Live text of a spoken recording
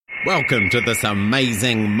Welcome to this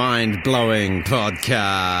amazing, mind-blowing podcast.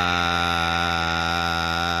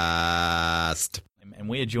 And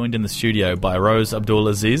we are joined in the studio by Rose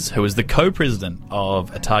Abdulaziz, who is the co-president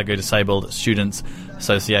of Otago Disabled Students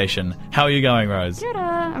Association. How are you going, Rose? Good,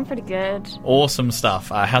 I'm pretty good. Awesome stuff.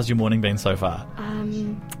 How's your morning been so far?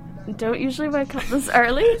 Don't usually wake up this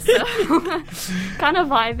early, so kind of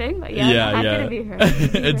vibing, but I'm happy to be here.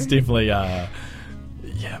 It's definitely,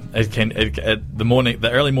 the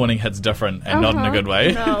early morning hits different and not in a good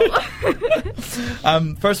way. No.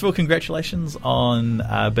 First of all, congratulations on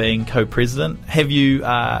being co-president. How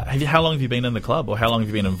long have you been in the club, or how long have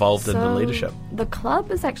you been involved in the leadership? The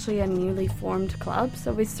club is actually a newly formed club,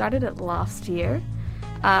 so we started it last year.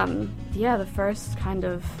 The first kind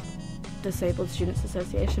of Disabled Students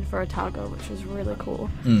Association for Otago, which was really cool.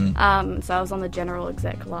 So I was on the general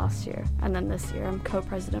exec last year, and then this year I'm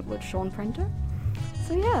co-president with Sean Prenter.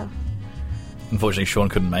 So yeah. Unfortunately, Sean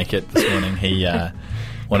couldn't make it this morning. He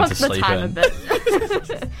wanted to sleep in. A bit.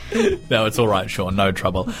 No, it's all right, Sean. No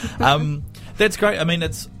trouble. That's great. I mean,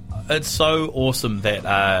 it's so awesome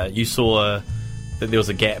that you saw that there was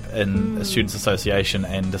a gap in a students' association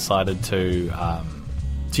and decided to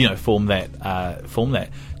form that.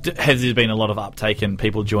 Has there been a lot of uptake in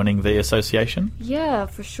people joining the association? Yeah,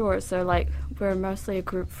 for sure. So, we're mostly a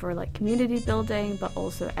group for, community building, but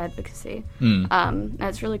also advocacy. And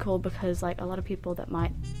it's really cool because, a lot of people that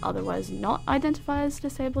might otherwise not identify as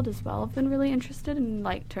disabled as well have been really interested in,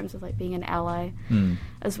 terms of, being an ally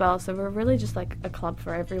as well. So we're really just, a club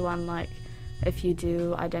for everyone. If you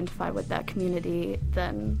do identify with that community,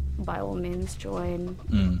 then by all means join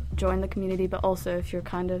the community. But also if you're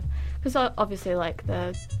because obviously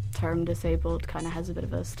the term disabled kind of has a bit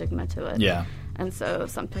of a stigma to it. Yeah. And so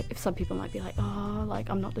some people might be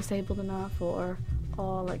I'm not disabled enough, or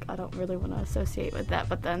I don't really want to associate with that.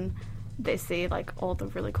 But then they see all the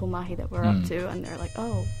really cool mahi that we're up to, and they're like,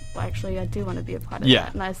 oh, well, actually I do want to be a part of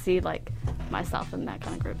that. And I see myself in that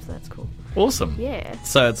kind of group, so that's cool. Awesome. Yeah.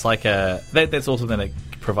 So it's that's awesome that it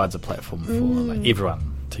provides a platform for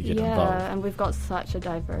everyone to get involved. Yeah, and we've got such a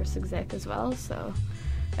diverse exec as well, so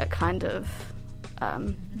it kind of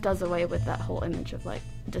does away with that whole image of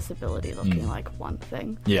disability looking like one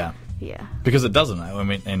thing. Yeah. Yeah. Because it doesn't. I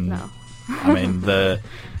mean, no. I mean, the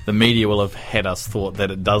media will have had us thought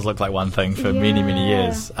that it does look like one thing for many, many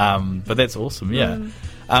years. But that's awesome, yeah.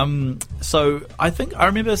 So I think I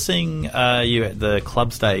remember seeing you at the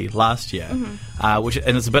Clubs Day last year, and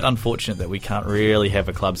it's a bit unfortunate that we can't really have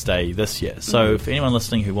a Clubs Day this year. So for anyone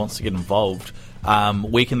listening who wants to get involved,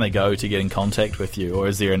 where can they go to get in contact with you, or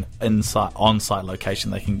is there an on-site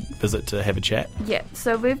location they can visit to have a chat? Yeah,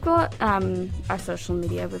 so we've got our social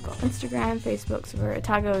media. We've got Instagram, Facebook, so we're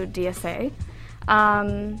Otago DSA.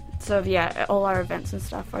 All our events and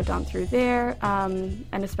stuff are done through there, and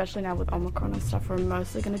especially now with Omicron and stuff, we're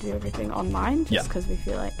mostly going to do everything online, just because we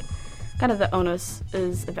feel like kind of the onus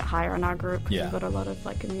is a bit higher on our group, because we've got a lot of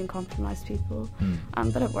immune compromised people,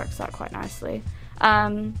 but it works out quite nicely.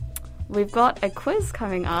 We've got a quiz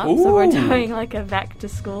coming up, so we're doing a back to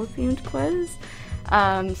school themed quiz.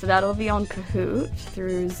 So that'll be on Kahoot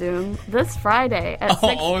through Zoom this Friday at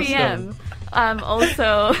 6 p.m.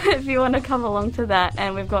 Also, if you want to come along to that,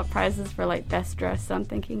 and we've got prizes for best dress. So I'm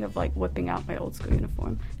thinking of whipping out my old school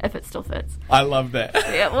uniform if it still fits. I love that.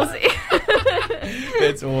 Yeah, we'll see.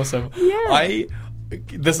 That's awesome. Yeah.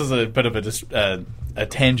 This is a bit of a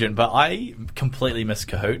tangent, but I completely miss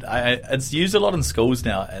Kahoot. It's used a lot in schools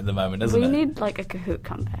now at the moment, isn't it? We need a Kahoot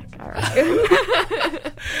comeback, I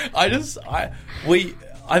reckon.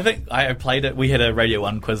 I think I played it. We had a Radio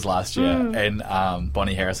 1 quiz last year, and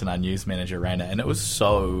Bonnie Harrison, our news manager, ran it, and it was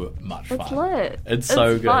so much fun. It's lit. It's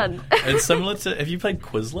so good. Fun. It's similar to, have you played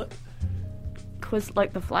Quizlet? Quiz,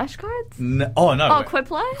 the flashcards? No, oh, no. Oh,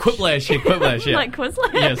 Quiplash? Quiplash, yeah.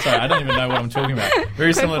 Quizlet? Yeah, sorry, I don't even know what I'm talking about.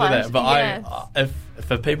 Very similar to that. But yes. if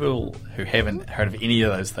for people who haven't heard of any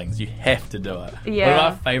of those things, you have to do it. Yeah. One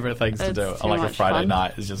of my favourite things to do on a Friday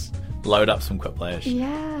night is just load up some Quiplash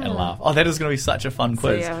and laugh. Oh, that is going to be such a fun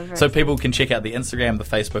quiz. So people can check out the Instagram, the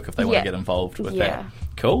Facebook if they want to get involved with that.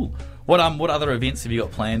 Cool. What other events have you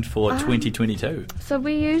got planned for 2022? So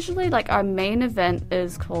we usually, our main event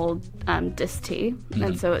is called DIST,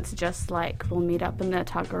 and so it's just we'll meet up in the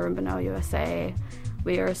Otago Rumbano, USA.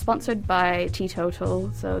 We are sponsored by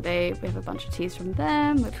Teetotal, so we have a bunch of teas from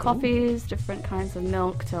them with coffees, different kinds of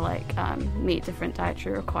milk to meet different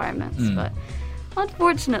dietary requirements. But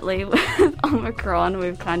unfortunately, with Omicron,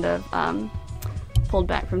 we've kind of pulled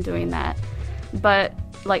back from doing that. But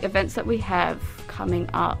events that we have coming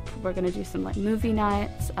up, we're going to do some movie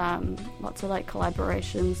nights, lots of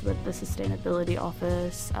collaborations with the Sustainability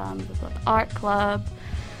Office, we've got the Art Club.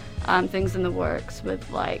 things in the works with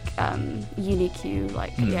like UniQ.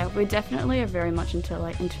 Like we definitely are very much into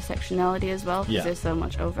like intersectionality as well, because there's so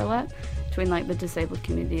much overlap between like the disabled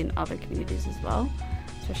community and other communities as well,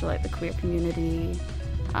 especially like the queer community,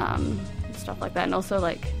 stuff like that, and also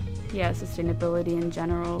like sustainability in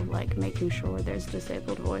general, like making sure there's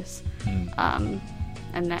disabled voice, and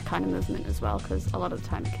that kind of movement as well, because a lot of the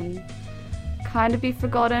time it can kind of be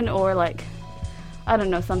forgotten, or like, I don't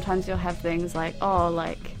know, sometimes you'll have things like,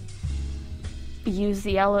 use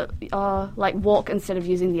the like walk instead of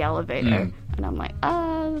using the elevator, and I'm like,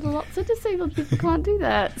 lots of disabled people can't do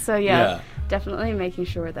that. So definitely making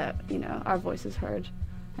sure that, you know, our voice is heard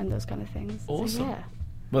and those kind of things. Awesome. So,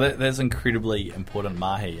 Well, that's incredibly important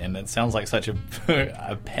mahi, and it sounds like such a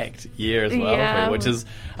packed year as well, which is,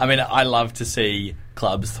 I mean, I love to see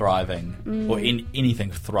clubs thriving, or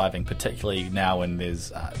anything thriving, particularly now when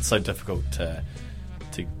there's it's so difficult to,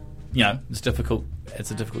 you know, it's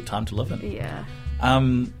a difficult time to live in. Yeah.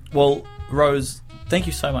 Well, Rose, thank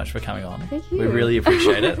you so much for coming on. Thank you. We really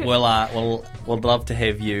appreciate it. We'll love to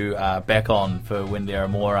have you back on for when there are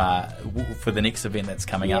more for the next event that's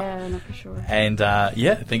coming up. Yeah, no, for sure. And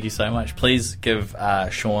thank you so much. Please give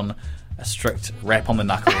Sean a strict rap on the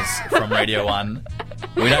knuckles from Radio 1.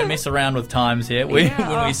 We don't mess around with times here. When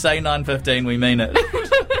we say 9:15, we mean it.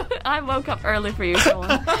 I woke up early for you, Sean.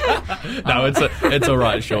 No, it's all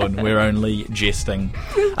right, Sean. We're only jesting.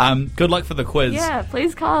 Good luck for the quiz. Yeah,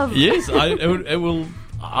 please come. Yes, it will.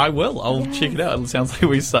 I will. I'll check it out. It sounds like it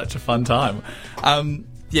was such a fun time.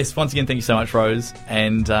 Yes, once again, thank you so much, Rose,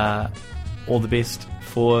 and all the best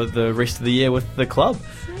for the rest of the year with the club.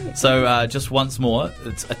 So just once more,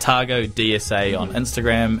 it's Otago DSA on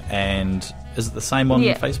Instagram, and is it the same on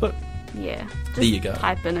Facebook? Yeah. Just there you go.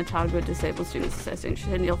 Type in Otago Disabled Students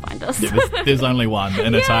Association and you'll find us. Yeah, there's only one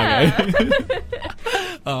in Otago.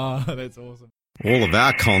 Oh, that's awesome. All of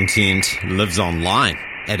our content lives online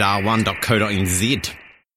at r1.co.nz.